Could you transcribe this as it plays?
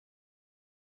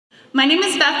My name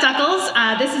is Beth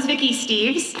Duckles. This is Vicky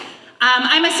Steeves.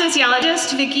 I'm a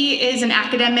sociologist. Vicky is an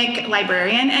academic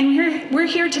librarian, and we're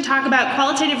here to talk about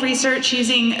qualitative research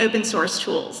using open source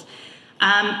tools.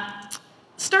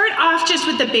 Start off just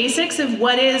with the basics of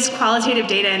what is qualitative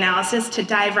data analysis to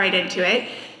dive right into it.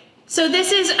 So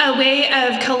this is a way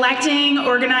of collecting,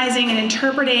 organizing, and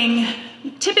interpreting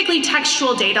typically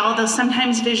textual data, although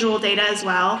sometimes visual data as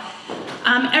well.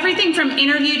 Everything from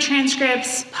interview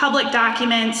transcripts, public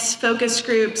documents, focus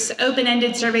groups,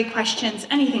 open-ended survey questions,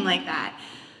 anything like that.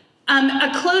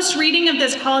 A close reading of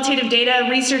this qualitative data,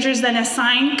 researchers then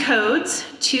assign codes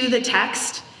to the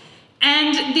text,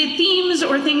 and the themes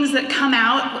or things that come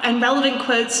out and relevant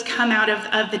quotes come out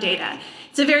of the data.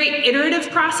 It's a very iterative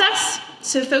process,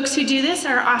 so folks who do this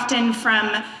are often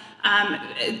from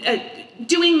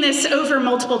doing this over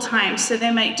multiple times, so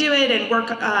they might do it and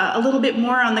work a little bit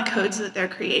more on the codes that they're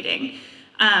creating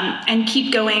and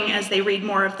keep going as they read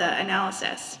more of the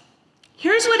analysis.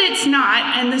 Here's what it's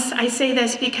not, and I say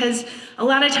this because a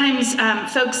lot of times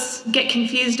folks get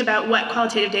confused about what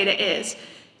qualitative data is.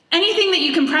 Anything that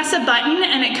you can press a button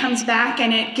and it comes back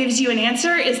and it gives you an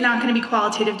answer is not going to be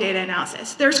qualitative data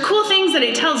analysis. There's cool things that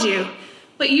it tells you,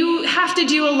 but you have to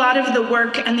do a lot of the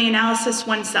work and the analysis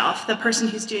oneself, the person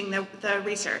who's doing the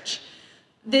research.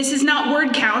 This is not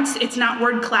word counts, it's not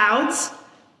word clouds,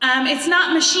 it's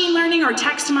not machine learning or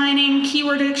text mining,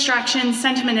 keyword extraction,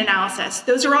 sentiment analysis.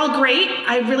 Those are all great,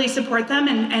 I really support them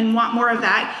and want more of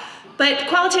that, but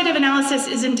qualitative analysis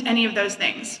isn't any of those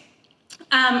things,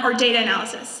 or data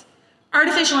analysis.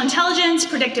 Artificial intelligence,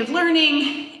 predictive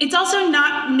learning, it's also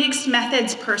not mixed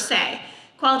methods per se.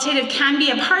 Qualitative can be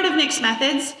a part of mixed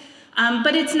methods,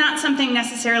 but it's not something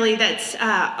necessarily that's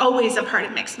always a part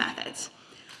of mixed methods.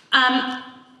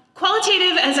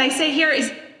 Qualitative, as I say here,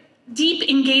 is deep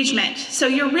engagement. So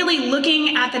you're really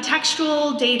looking at the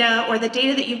textual data or the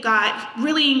data that you've got,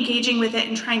 really engaging with it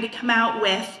and trying to come out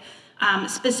with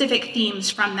specific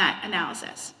themes from that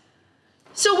analysis.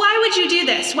 So why would you do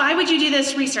this? Why would you do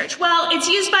this research? Well, it's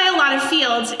used by a lot of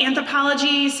fields.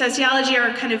 Anthropology, sociology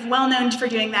are kind of well known for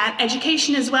doing that.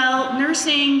 Education as well,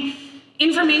 nursing,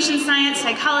 information science,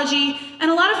 psychology,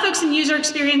 and a lot of folks in user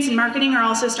experience and marketing are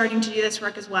also starting to do this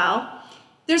work as well.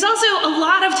 There's also a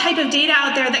lot of type of data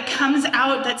out there that comes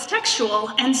out that's textual,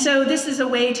 and so this is a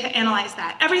way to analyze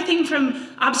that. Everything from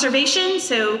observation,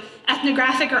 so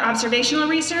ethnographic or observational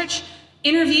research,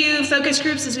 interview, focus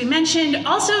groups, as we mentioned,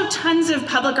 also tons of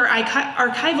public or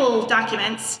archival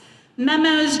documents,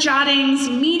 memos, jottings,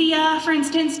 media, for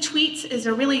instance, tweets is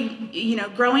a really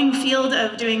growing field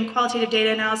of doing qualitative data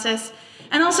analysis,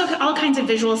 and also all kinds of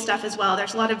visual stuff as well.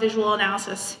 There's a lot of visual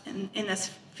analysis in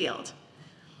this field.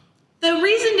 The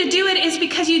reason to do it is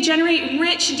because you generate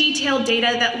rich, detailed data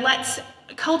that lets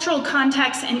cultural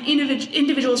context and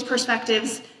individuals'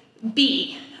 perspectives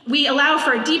be. We allow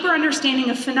for a deeper understanding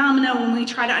of phenomena when we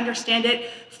try to understand it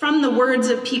from the words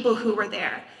of people who were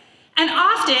there. And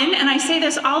often, and I say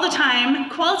this all the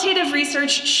time, qualitative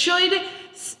research should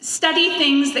study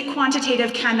things that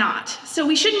quantitative cannot. So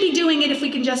we shouldn't be doing it if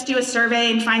we can just do a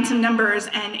survey and find some numbers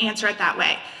and answer it that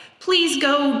way. Please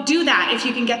go do that if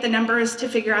you can get the numbers to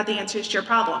figure out the answers to your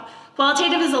problem.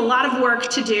 Qualitative is a lot of work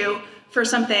to do for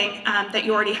something that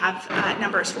you already have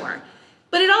numbers for.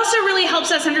 But it also really helps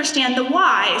us understand the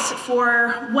whys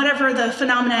for whatever the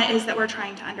phenomena is that we're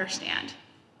trying to understand.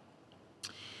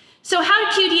 So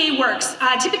how QDA works,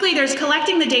 typically there's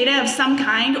collecting the data of some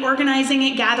kind, organizing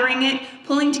it, gathering it,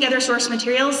 pulling together source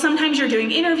materials. Sometimes you're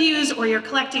doing interviews or you're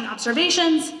collecting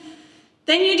observations.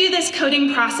 Then you do this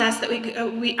coding process that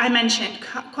I mentioned,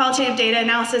 qualitative data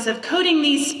analysis of coding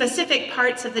these specific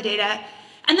parts of the data,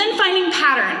 and then finding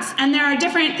patterns. And there are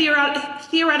different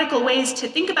theoretical ways to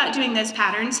think about doing those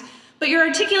patterns, but you're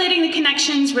articulating the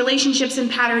connections, relationships, and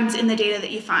patterns in the data that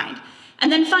you find.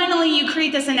 And then finally, you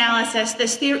create this analysis,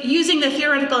 using the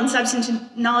theoretical and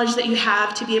substantive knowledge that you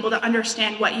have to be able to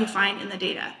understand what you find in the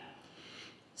data.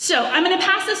 So I'm going to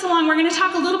pass this along. We're going to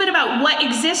talk a little bit about what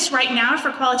exists right now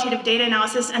for qualitative data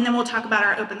analysis, and then we'll talk about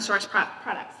our open source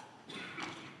products.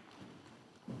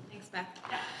 Thanks, Beth.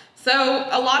 Yeah. So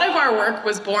a lot of our work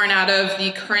was born out of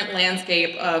the current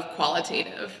landscape of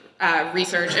qualitative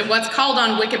research and what's called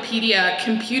on Wikipedia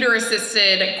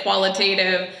computer-assisted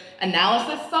qualitative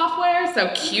analysis software, so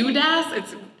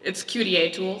QDAS. It's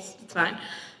QDA tools, it's fine.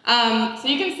 So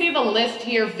you can see the list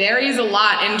here varies a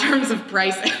lot in terms of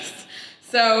prices.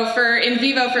 So for in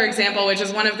vivo, for example, which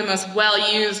is one of the most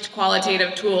well-used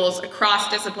qualitative tools across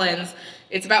disciplines,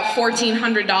 it's about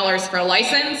 $1,400 for a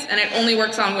license, and it only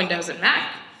works on Windows and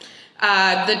Mac.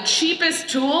 The cheapest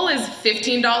tool is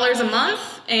 $15 a month,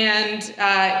 and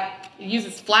it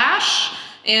uses Flash.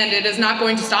 and it is not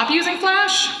going to stop using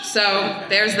Flash, so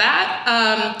there's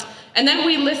that. And then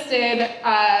we listed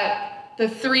the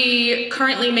 3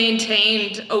 currently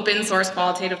maintained open source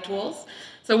qualitative tools.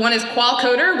 So one is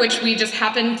QualCoder, which we just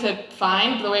happened to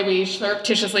find the way we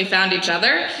surreptitiously found each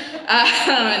other.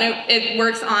 And it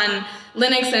works on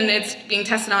Linux, and it's being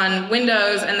tested on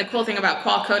Windows. And the cool thing about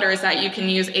QualCoder is that you can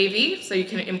use AV, so you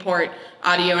can import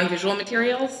audio and visual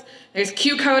materials. There's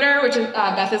QCoder, which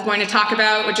Beth is going to talk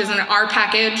about, which is an R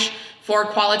package for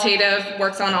qualitative,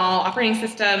 works on all operating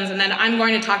systems. And then I'm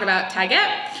going to talk about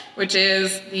Taget, which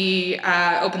is the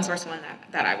open source one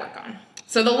that I work on.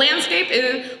 So the landscape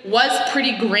was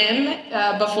pretty grim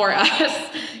before us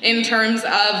in terms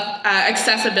of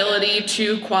accessibility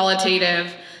to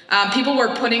qualitative. People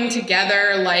were putting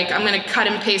together, like, I'm going to cut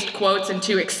and paste quotes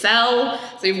into Excel.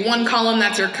 So you have one column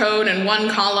that's your code and one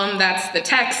column that's the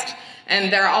text.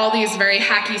 And there are all these very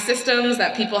hacky systems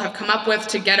that people have come up with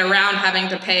to get around having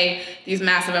to pay these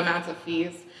massive amounts of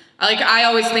fees. Like, I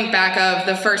always think back of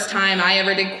the first time I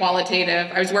ever did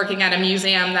qualitative. I was working at a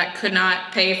museum that could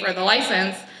not pay for the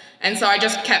license, and so I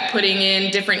just kept putting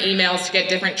in different emails to get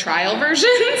different trial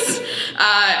versions.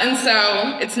 And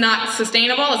so it's not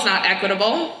sustainable, it's not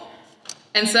equitable.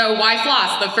 And so why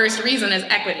floss? The first reason is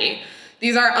equity.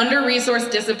 These are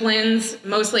under-resourced disciplines,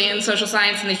 mostly in social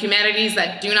science and the humanities,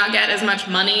 that do not get as much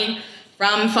money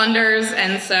from funders,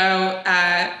 and so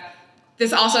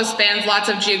this also spans lots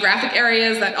of geographic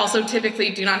areas that also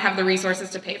typically do not have the resources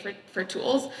to pay for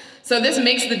tools. So this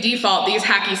makes the default these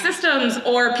hacky systems,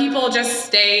 or people just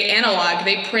stay analog.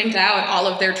 They print out all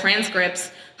of their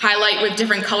transcripts, highlight with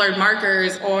different colored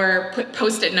markers, or put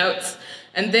post-it notes.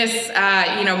 And this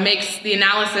makes the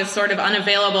analysis sort of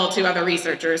unavailable to other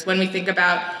researchers when we think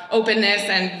about openness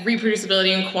and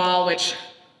reproducibility in qual, which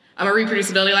I'm a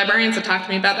reproducibility librarian, so talk to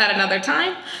me about that another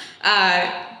time.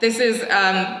 This is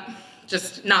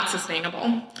just not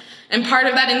sustainable. And part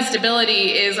of that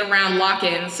instability is around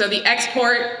lock-in. So the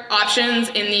export options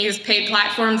in these paid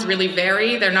platforms really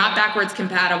vary. They're not backwards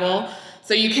compatible.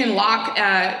 So you can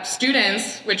lock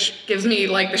students, which gives me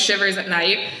like the shivers at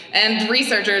night, and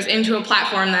researchers into a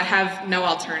platform that have no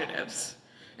alternatives.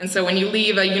 And so when you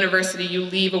leave a university, you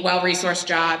leave a well-resourced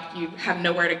job, you have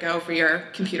nowhere to go for your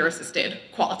computer-assisted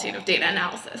qualitative data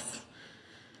analysis.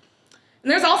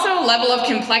 And there's also a level of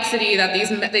complexity that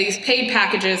these paid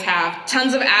packages have.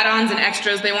 Tons of add-ons and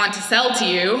extras they want to sell to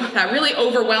you that really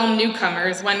overwhelm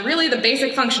newcomers, when really the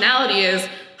basic functionality is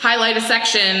highlight a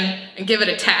section and give it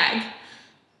a tag.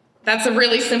 That's a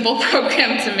really simple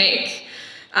program to make.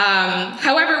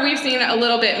 However, we've seen a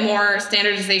little bit more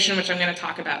standardization, which I'm going to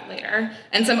talk about later,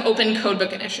 and some open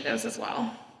codebook initiatives as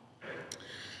well.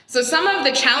 So some of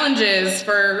the challenges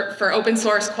for open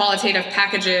source qualitative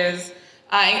packages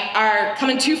come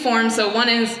in 2 forms. So one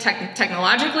is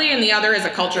technologically, and the other is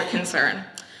a culture concern.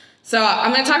 So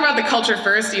I'm going to talk about the culture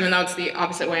first, even though it's the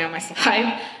opposite way on my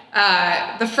slide.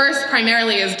 The first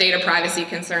primarily is data privacy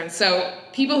concerns. So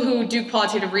people who do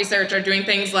qualitative research are doing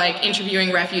things like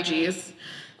interviewing refugees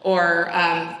or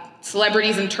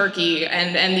celebrities in Turkey,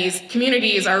 and these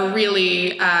communities are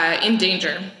really in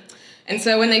danger. And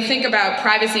so when they think about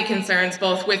privacy concerns,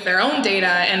 both with their own data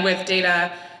and with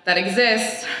data that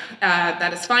exists,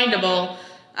 that is findable,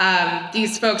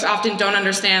 these folks often don't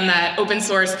understand that open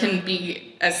source can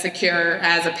be as secure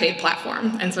as a paid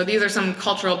platform. And so these are some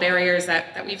cultural barriers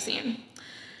that we've seen.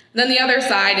 Then the other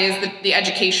side is the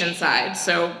education side.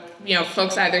 So,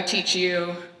 folks either teach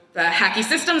you the hacky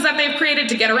systems that they've created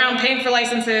to get around paying for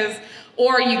licenses,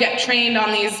 or you get trained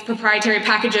on these proprietary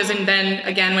packages, and then,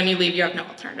 again, when you leave, you have no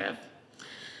alternative.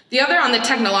 The other, on the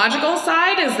technological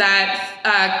side, is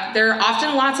that there are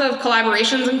often lots of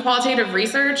collaborations in qualitative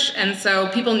research, and so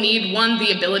people need, one,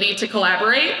 the ability to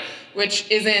collaborate, which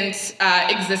isn't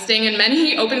existing in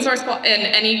many open source and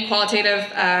any qualitative,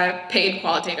 paid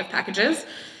qualitative packages.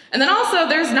 And then also,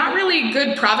 there's not really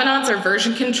good provenance or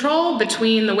version control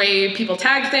between the way people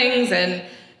tag things, and it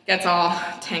gets all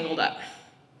tangled up.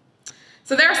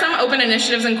 So there are some open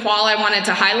initiatives in Qual I wanted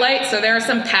to highlight. So there are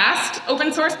some past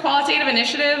open source qualitative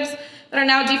initiatives that are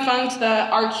now defunct. The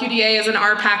RQDA is an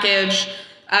R package.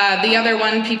 The other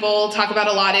one people talk about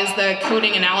a lot is the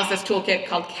coding analysis toolkit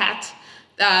called CAT.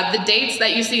 The dates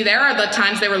that you see there are the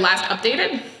times they were last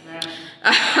updated.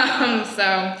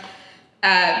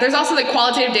 There's also the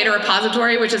Qualitative Data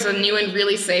Repository, which is a new and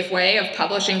really safe way of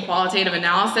publishing qualitative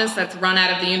analysis that's run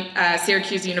out of the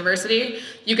Syracuse University.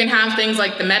 You can have things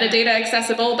like the metadata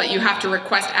accessible, but you have to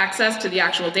request access to the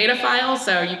actual data file,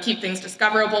 so you keep things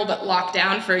discoverable but locked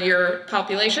down for your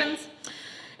populations.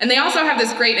 And they also have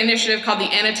this great initiative called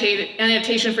the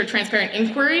Annotation for Transparent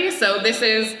Inquiry. So this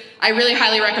is I really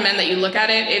highly recommend that you look at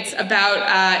it. It's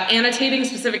about annotating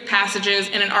specific passages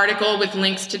in an article with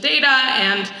links to data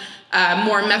and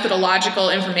more methodological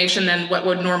information than what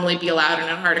would normally be allowed in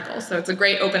an article. So it's a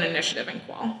great open initiative in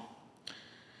Qual.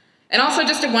 And also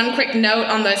just one quick note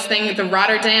on this thing, the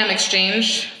Rotterdam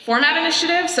Exchange Format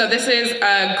Initiative. So this is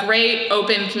a great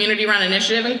open community-run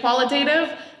initiative in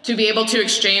Qualitative to be able to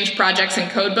exchange projects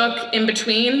and codebook in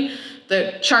between.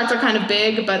 The charts are kind of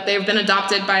big, but they've been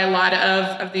adopted by a lot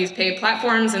of these paid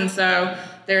platforms, and so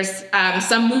there's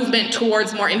some movement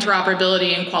towards more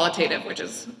interoperability in Qualitative, which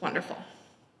is wonderful.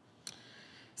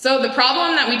 So the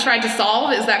problem that we tried to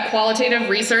solve is that qualitative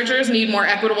researchers need more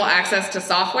equitable access to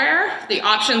software. The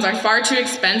options are far too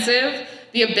expensive.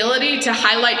 The ability to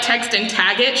highlight text and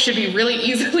tag it should be really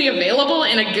easily available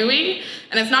in a GUI,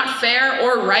 and it's not fair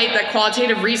or right that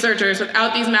qualitative researchers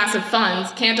without these massive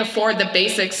funds can't afford the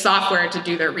basic software to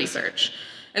do their research.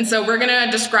 And so we're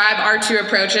gonna describe our two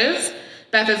approaches.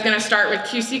 Beth is gonna start with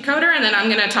QC Coder, and then I'm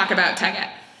gonna talk about TagEt.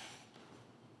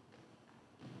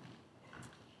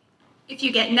 If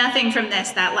you get nothing from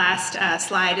this, that last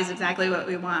slide is exactly what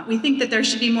we want. We think that there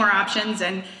should be more options.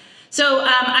 And so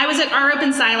I was at our Open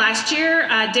Sci last year.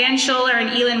 Dan Scholler and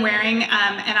Elin Waring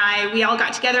and we all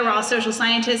got together, we're all social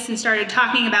scientists, and started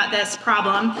talking about this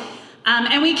problem.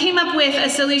 And we came up with a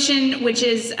solution which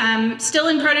is still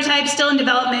in prototype, still in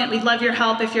development. We'd love your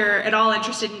help if you're at all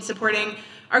interested in supporting.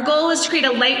 Our goal was to create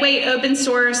a lightweight, open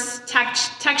source,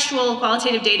 textual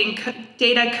qualitative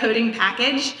data coding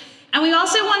package. And we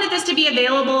also wanted this to be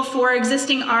available for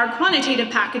existing R quantitative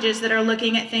packages that are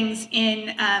looking at things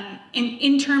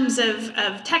in terms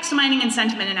of text mining and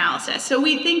sentiment analysis. So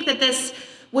we think that this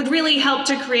would really help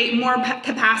to create more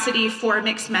capacity for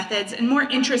mixed methods and more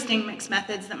interesting mixed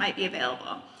methods that might be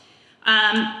available.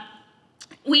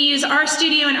 We use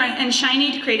RStudio and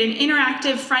Shiny to create an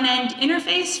interactive front-end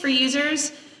interface for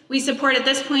users. We support at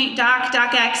this point doc,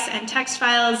 docx, and text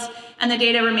files, and the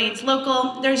data remains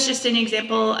local. There's just an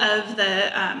example of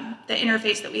the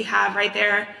interface that we have right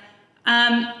there.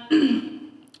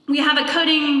 We have a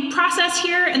coding process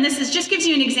here, and this just gives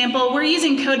you an example. We're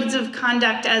using codes of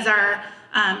conduct as our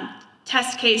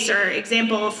test case or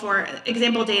example for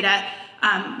example data.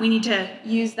 We need to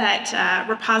use that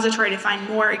repository to find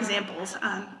more examples.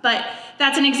 But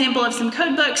that's an example of some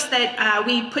code books that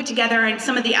we put together and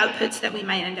some of the outputs that we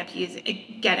might end up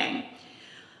getting.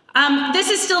 This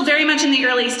is still very much in the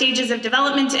early stages of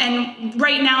development, and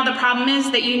right now the problem is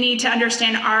that you need to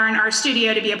understand R and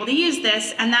RStudio to be able to use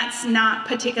this, and that's not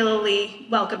particularly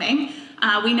welcoming.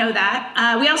 We know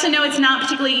that. We also know it's not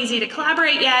particularly easy to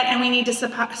collaborate yet, and we need to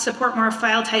support more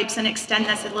file types and extend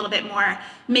this a little bit more,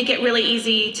 make it really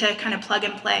easy to kind of plug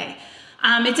and play.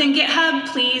 It's in GitHub.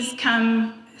 Please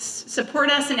come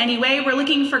support us in any way. We're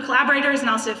looking for collaborators and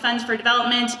also funds for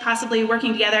development, possibly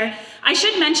working together. I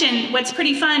should mention what's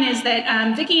pretty fun is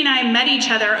that Vicky and I met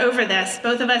each other over this.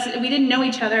 Both of us, we didn't know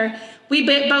each other. We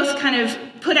both kind of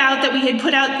put out that we had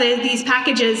put out these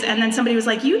packages, and then somebody was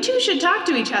like, you two should talk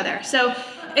to each other. So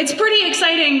it's pretty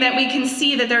exciting that we can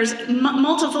see that there's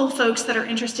multiple folks that are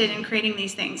interested in creating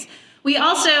these things. We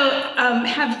also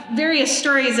have various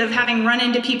stories of having run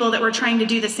into people that were trying to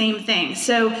do the same thing.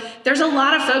 So there's a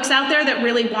lot of folks out there that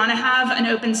really want to have an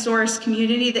open source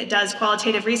community that does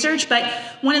qualitative research, but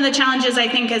one of the challenges, I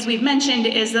think, as we've mentioned,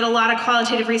 is that a lot of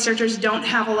qualitative researchers don't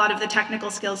have a lot of the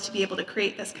technical skills to be able to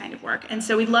create this kind of work. And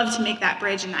so we'd love to make that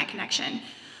bridge and that connection.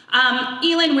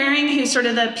 Elin Waring, who's sort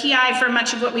of the PI for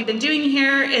much of what we've been doing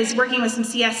here, is working with some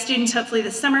CS students hopefully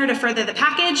this summer to further the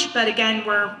package, but again,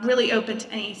 we're really open to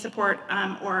any support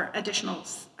or additional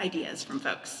ideas from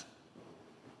folks.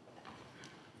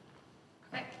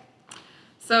 Okay.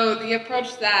 So the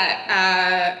approach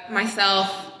that myself,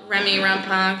 Remy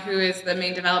Rampin, who is the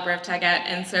main developer of TagEt,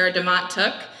 and Sarah Demotte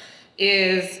took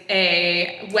is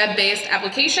a web-based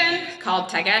application called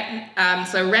TagEt.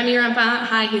 So Remy Rampin,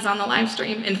 hi, he's on the live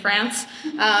stream in France.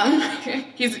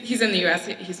 He's in the US,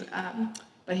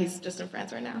 but he's just in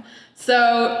France right now.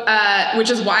 So, which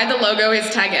is why the logo is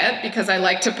TagEt, because I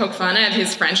like to poke fun at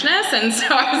his Frenchness, and so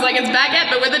I was like, it's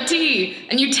baguette, but with a T,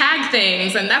 and you tag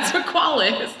things, and that's what qual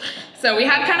is. So we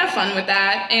had kind of fun with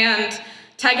that, and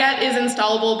TagEt is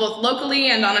installable both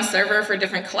locally and on a server for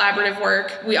different collaborative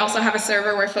work. We also have a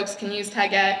server where folks can use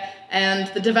TagEt,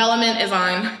 and the development is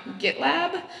on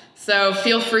GitLab, so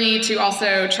feel free to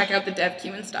also check out the dev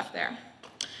queue and stuff there.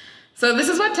 So this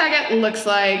is what Taget looks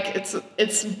like.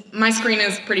 My screen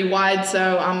is pretty wide,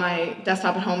 so on my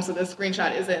desktop at home, so the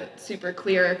screenshot isn't super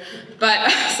clear,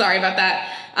 but sorry about that.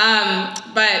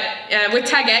 With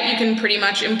Taget, you can pretty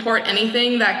much import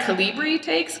anything that Calibri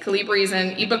takes. Calibri is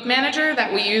an ebook manager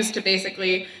that we use to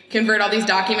basically convert all these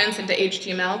documents into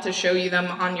HTML to show you them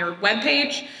on your web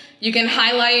page. You can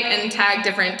highlight and tag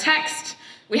different text.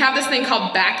 We have this thing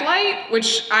called backlight,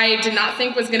 which I did not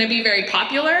think was going to be very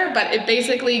popular, but it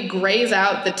basically grays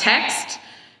out the text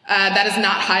that is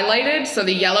not highlighted, so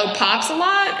the yellow pops a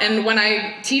lot. And when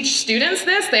I teach students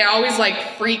this, they always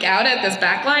like freak out at this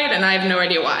backlight, and I have no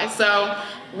idea why. So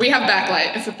we have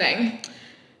backlight, it's a thing.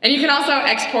 And you can also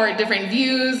export different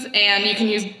views, and you can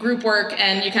use group work,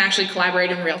 and you can actually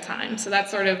collaborate in real time. So that's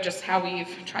sort of just how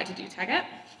we've tried to do Taget.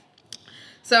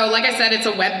 So like I said, it's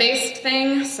a web-based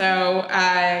thing, so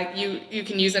you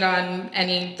can use it on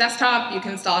any desktop, you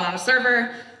can install it on a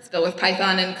server, it's built with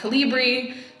Python and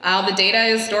Calibri. The data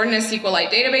is stored in a SQLite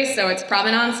database, so it's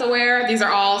provenance aware. These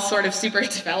are all sort of super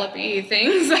developy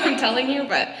things I'm telling you,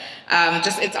 but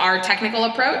it's our technical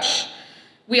approach.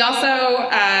 We also,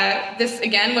 this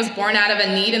again was born out of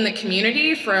a need in the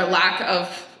community for a lack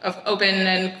of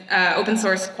open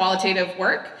source qualitative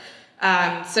work.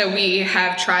 So we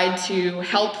have tried to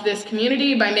help this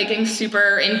community by making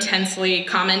super intensely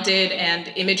commented and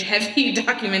image-heavy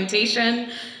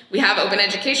documentation. We have open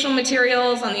educational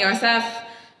materials on the OSF.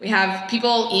 We have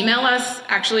people email us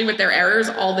actually with their errors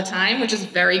all the time, which is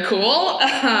very cool,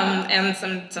 and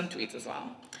some tweets as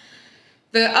well.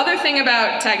 The other thing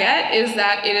about Taget is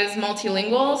that it is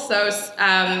multilingual. So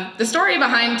the story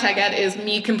behind Taget is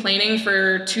me complaining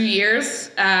for 2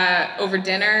 years over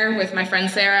dinner with my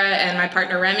friend Sarah and my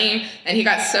partner Remy, and he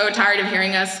got so tired of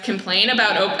hearing us complain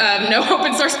about no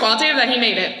open source qualitative that he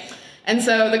made it. And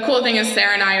so the cool thing is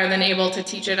Sarah and I are then able to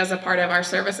teach it as a part of our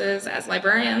services as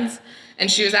librarians.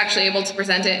 And she was actually able to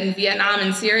present it in Vietnam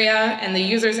and Syria, and the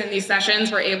users in these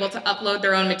sessions were able to upload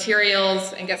their own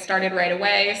materials and get started right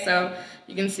away. So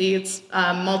you can see it's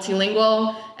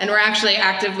multilingual, and we're actually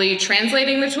actively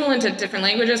translating the tool into different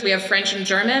languages. We have French and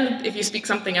German. If you speak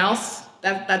something else,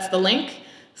 that's the link,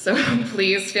 so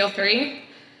please feel free.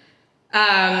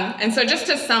 And so just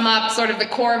to sum up sort of the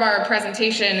core of our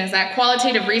presentation is that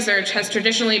qualitative research has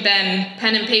traditionally been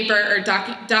pen and paper or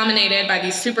dominated by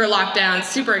these super locked down,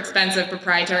 super expensive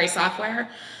proprietary software.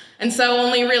 And so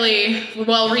only really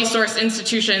well-resourced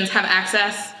institutions have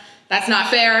access. That's not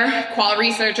fair. Qual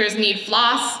researchers need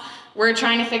floss. We're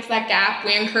trying to fix that gap.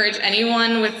 We encourage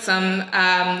anyone with some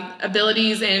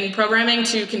abilities in programming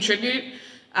to contribute.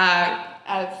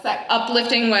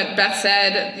 Uplifting what Beth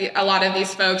said, a lot of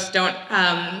these folks don't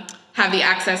have the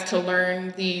access to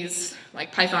learn these,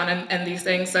 like Python and these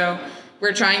things, so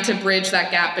we're trying to bridge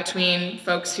that gap between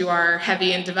folks who are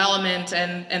heavy in development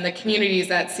and the communities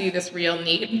that see this real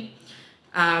need.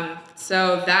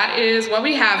 So that is what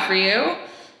we have for you.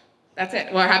 That's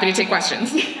it. We're happy to take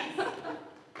questions.